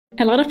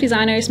A lot of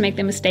designers make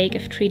the mistake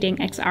of treating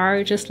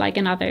XR just like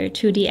another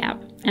 2D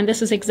app, and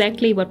this is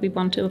exactly what we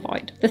want to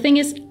avoid. The thing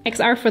is,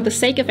 XR for the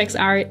sake of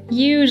XR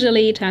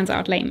usually turns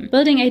out lame.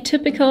 Building a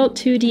typical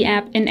 2D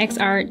app in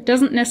XR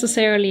doesn't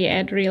necessarily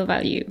add real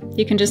value.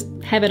 You can just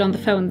have it on the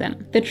phone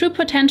then. The true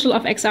potential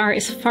of XR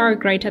is far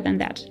greater than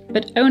that,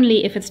 but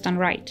only if it's done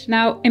right.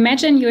 Now,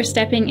 imagine you're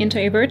stepping into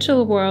a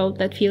virtual world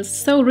that feels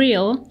so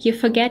real, you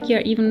forget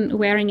you're even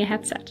wearing a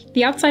headset.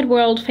 The outside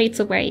world fades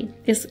away,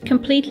 is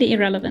completely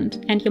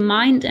irrelevant, and your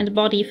mind and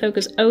body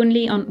focus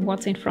only on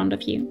what's in front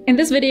of you. In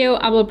this video,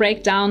 I will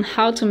break down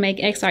how to make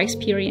XR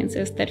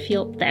experiences that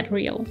feel that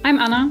real. I'm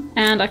Anna,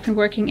 and I've been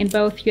working in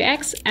both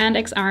UX and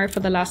XR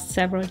for the last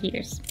several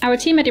years. Our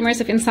team at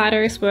Immersive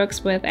Insiders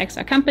works with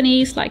XR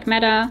companies like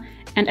Meta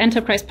and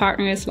enterprise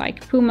partners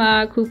like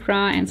Puma,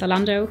 Cupra, and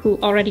Zalando who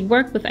already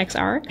work with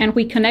XR, and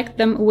we connect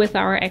them with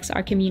our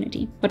XR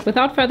community. But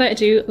without further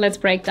ado, let's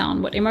break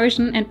down what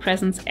immersion and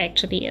presence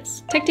actually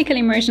is. Tactical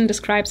immersion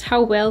describes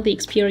how well the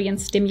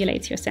experience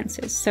stimulates your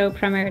senses, so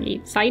primarily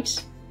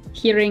sight,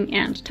 hearing,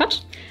 and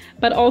touch,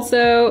 but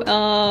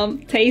also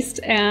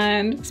taste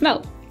and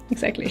smell.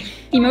 Exactly.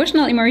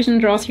 Emotional immersion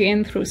draws you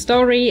in through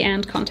story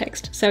and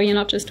context, so you're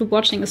not just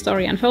watching a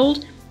story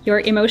unfold,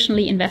 you're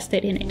emotionally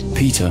invested in it.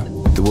 Peter,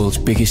 the world's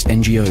biggest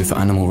NGO for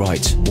animal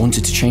rights,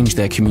 wanted to change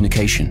their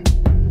communication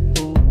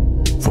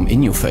from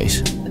in your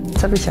face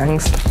Jetzt habe ich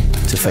Angst.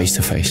 to face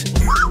to face.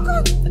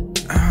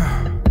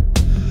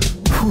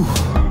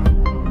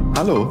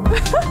 Hallo.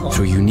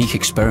 Through a unique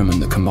experiment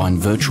that combined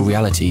virtual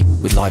reality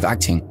with live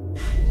acting.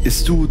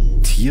 Isst du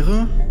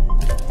Tiere?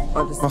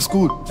 Mach's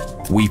gut.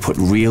 We put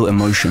real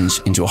emotions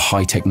into a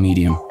high-tech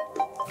medium,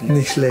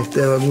 Nicht schlecht,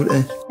 der war gut,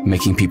 ey.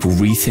 making people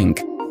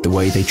rethink the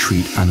way they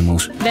treat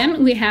animals.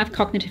 Then we have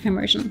cognitive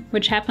immersion,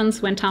 which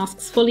happens when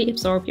tasks fully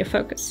absorb your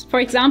focus. For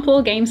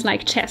example, games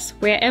like chess,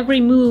 where every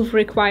move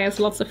requires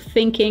lots of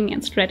thinking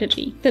and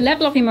strategy. The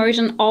level of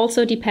immersion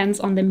also depends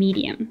on the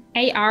medium.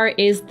 AR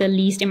is the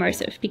least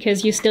immersive,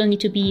 because you still need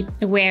to be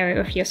aware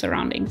of your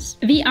surroundings.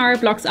 VR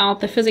blocks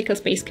out the physical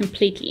space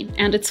completely,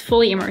 and it's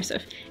fully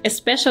immersive,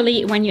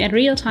 especially when you add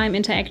real-time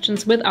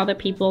interactions with other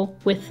people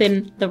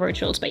within the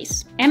virtual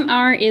space.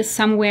 MR is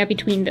somewhere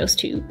between those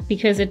two,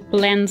 because it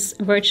blends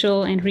virtual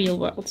and real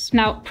worlds.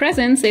 Now,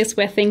 presence is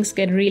where things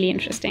get really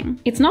interesting.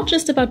 It's not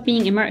just about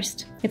being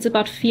immersed, it's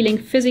about feeling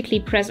physically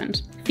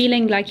present,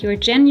 feeling like you're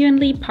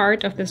genuinely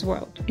part of this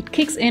world. It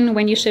kicks in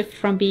when you shift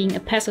from being a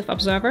passive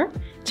observer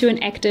to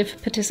an active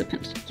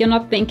participant. You're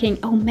not thinking,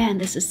 oh man,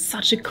 this is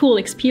such a cool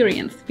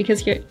experience,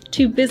 because you're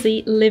too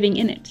busy living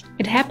in it.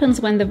 It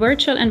happens when the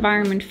virtual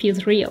environment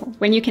feels real,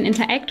 when you can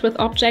interact with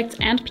objects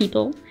and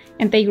people,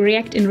 and they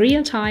react in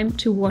real time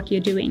to what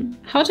you're doing.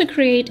 How to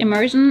create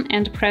immersion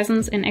and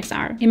presence in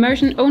XR.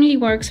 Immersion only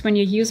works when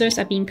your users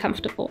are being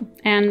comfortable,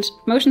 and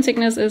motion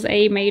sickness is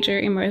a major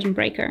immersion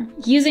breaker.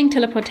 Using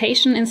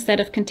teleportation instead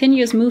of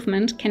continuous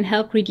movement can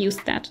help reduce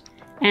that,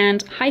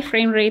 and high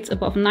frame rates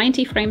above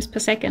 90 frames per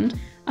second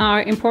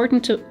are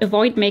important to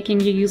avoid making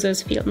your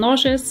users feel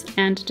nauseous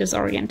and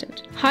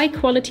disoriented. High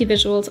quality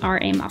visuals are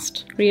a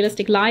must.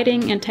 Realistic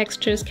lighting and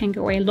textures can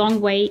go a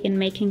long way in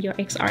making your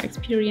XR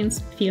experience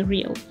feel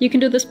real. You can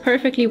do this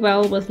perfectly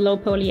well with low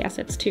poly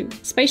assets too.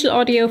 Spatial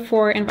audio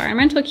for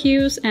environmental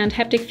cues and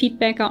haptic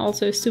feedback are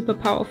also super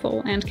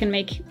powerful and can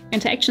make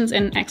interactions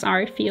in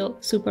XR feel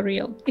super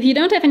real. If you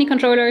don't have any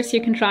controllers,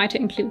 you can try to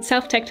include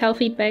self-tactile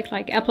feedback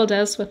like Apple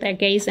does with their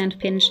gaze and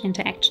pinch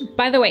interaction.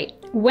 By the way,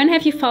 when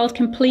have you felt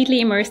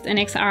completely immersed in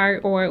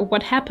XR, or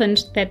what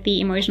happened that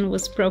the immersion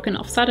was broken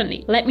off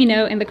suddenly? Let me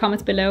know in the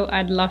comments below,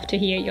 I'd love to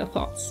hear your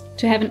thoughts.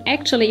 To have an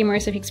actually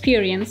immersive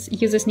experience,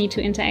 users need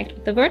to interact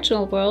with the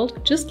virtual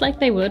world just like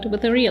they would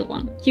with a real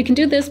one. You can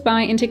do this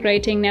by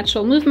integrating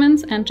natural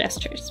movements and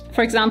gestures.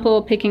 For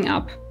example, picking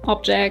up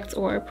objects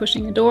or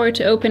pushing a door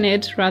to open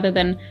it rather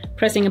than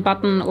pressing a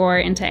button or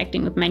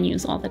interacting with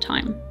menus all the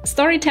time.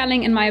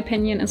 Storytelling, in my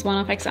opinion, is one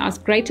of XR's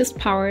greatest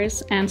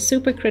powers and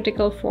super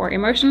critical for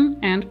immersion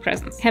and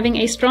presence. Having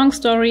a strong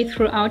story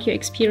throughout your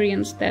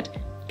experience that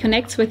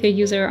connects with your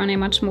user on a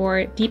much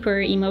more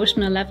deeper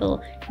emotional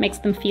level makes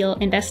them feel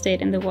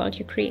invested in the world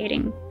you're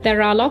creating.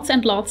 There are lots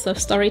and lots of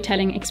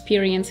storytelling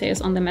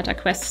experiences on the Meta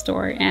Quest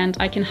store, and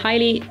I can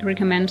highly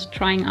recommend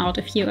trying out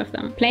a few of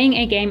them. Playing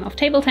a game of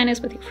table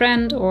tennis with your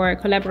friend or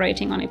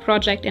collaborating on a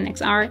project in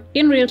XR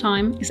in real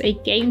time is a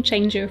game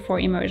changer for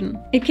immersion.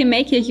 It can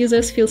make your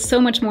users feel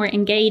so much more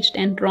engaged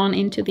and drawn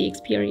into the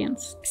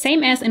experience.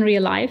 Same as in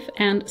real life,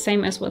 and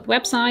same as with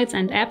websites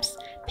and apps,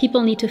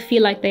 people need to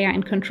feel like they are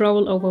in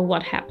control over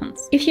what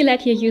happens. If you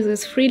let your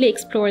users freely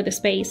explore the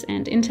space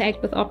and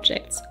interact with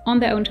objects on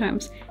their own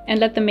terms and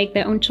let them make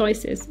their own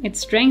choices, it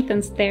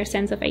strengthens their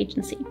sense of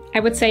agency. I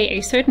would say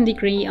a certain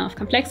degree of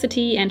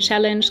complexity and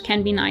challenge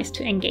can be nice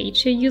to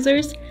engage your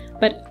users,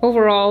 but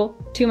overall,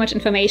 too much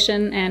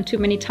information and too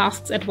many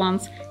tasks at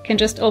once can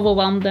just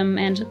overwhelm them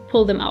and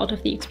pull them out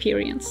of the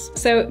experience.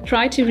 So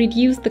try to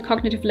reduce the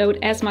cognitive load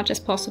as much as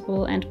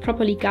possible and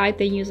properly guide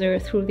the user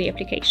through the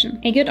application.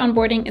 A good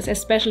onboarding is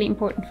especially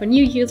important for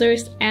new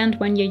users and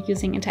when you're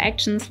using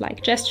interactions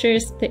like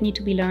gestures that need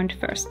to be learned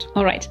first.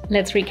 Alright,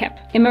 let's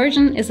recap.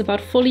 Immersion is about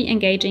fully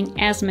engaging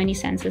as many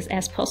senses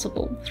as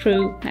possible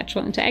through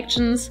natural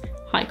interactions,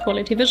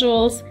 high-quality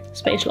visuals,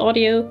 spatial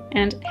audio,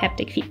 and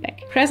haptic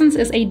feedback. Presence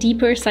is a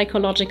deeper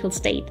psychological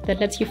state that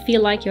lets you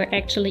feel like you're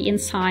actually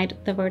inside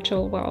the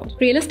virtual world.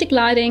 Realistic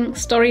lighting,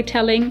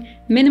 storytelling,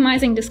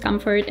 minimizing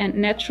discomfort, and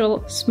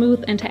natural,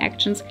 smooth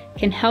interactions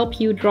can help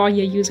you draw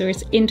your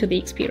users into the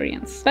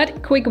experience.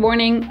 But quick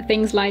warning,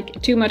 things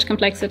like too much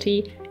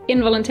complexity,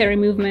 involuntary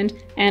movement,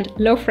 and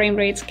low frame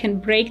rates can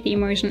break the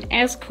immersion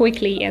as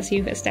quickly as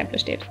you've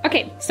established it.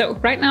 Okay, so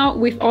right now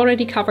we've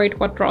already covered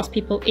what draws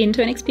people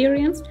into an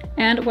experience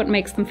and what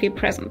makes them feel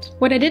present.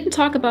 What I didn't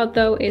talk about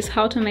though is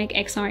how to make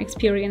XR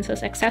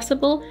experiences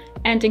accessible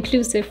and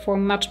inclusive for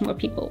much more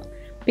people.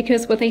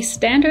 Because with a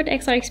standard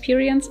XR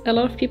experience, a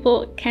lot of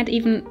people can't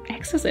even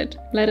access it,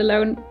 let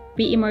alone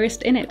be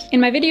immersed in it.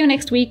 In my video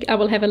next week, I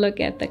will have a look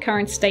at the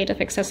current state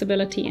of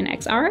accessibility in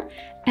XR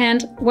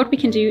and what we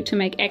can do to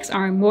make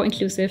XR more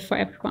inclusive for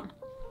everyone.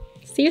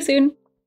 See you soon!